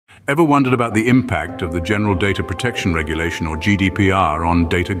Ever wondered about the impact of the General Data Protection Regulation, or GDPR, on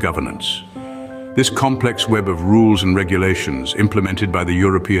data governance? This complex web of rules and regulations implemented by the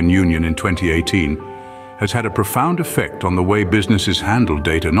European Union in 2018 has had a profound effect on the way businesses handle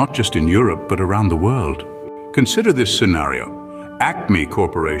data, not just in Europe, but around the world. Consider this scenario. Acme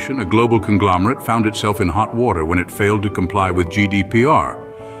Corporation, a global conglomerate, found itself in hot water when it failed to comply with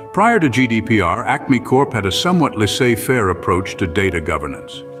GDPR. Prior to GDPR, Acme Corp had a somewhat laissez-faire approach to data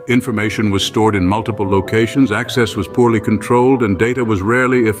governance. Information was stored in multiple locations, access was poorly controlled, and data was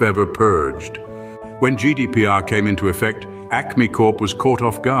rarely, if ever, purged. When GDPR came into effect, Acme Corp was caught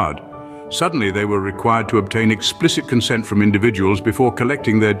off guard. Suddenly, they were required to obtain explicit consent from individuals before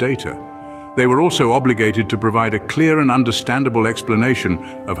collecting their data. They were also obligated to provide a clear and understandable explanation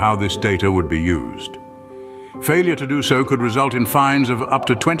of how this data would be used. Failure to do so could result in fines of up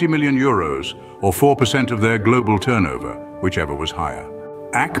to 20 million euros, or 4% of their global turnover, whichever was higher.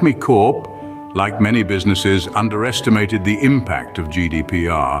 Acme Corp, like many businesses, underestimated the impact of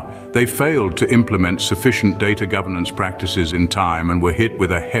GDPR. They failed to implement sufficient data governance practices in time and were hit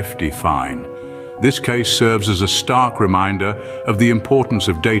with a hefty fine. This case serves as a stark reminder of the importance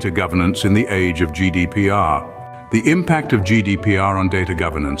of data governance in the age of GDPR. The impact of GDPR on data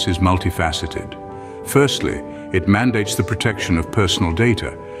governance is multifaceted. Firstly, it mandates the protection of personal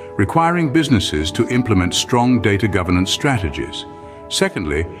data, requiring businesses to implement strong data governance strategies.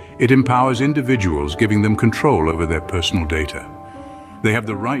 Secondly, it empowers individuals, giving them control over their personal data. They have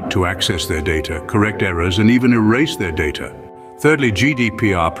the right to access their data, correct errors, and even erase their data. Thirdly,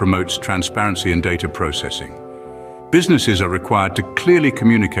 GDPR promotes transparency in data processing. Businesses are required to clearly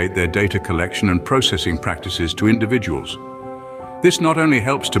communicate their data collection and processing practices to individuals. This not only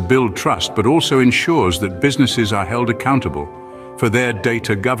helps to build trust, but also ensures that businesses are held accountable for their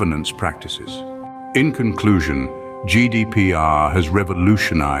data governance practices. In conclusion, GDPR has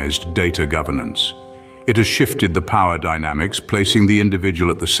revolutionized data governance. It has shifted the power dynamics, placing the individual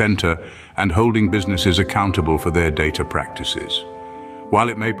at the center and holding businesses accountable for their data practices. While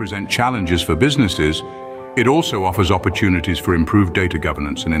it may present challenges for businesses, it also offers opportunities for improved data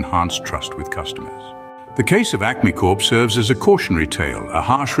governance and enhanced trust with customers. The case of Acme Corp serves as a cautionary tale, a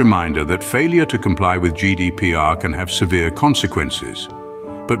harsh reminder that failure to comply with GDPR can have severe consequences.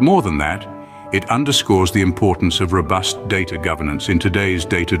 But more than that, it underscores the importance of robust data governance in today's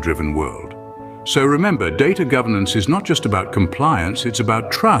data-driven world. So remember, data governance is not just about compliance, it's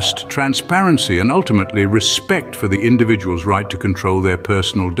about trust, transparency, and ultimately respect for the individual's right to control their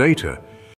personal data.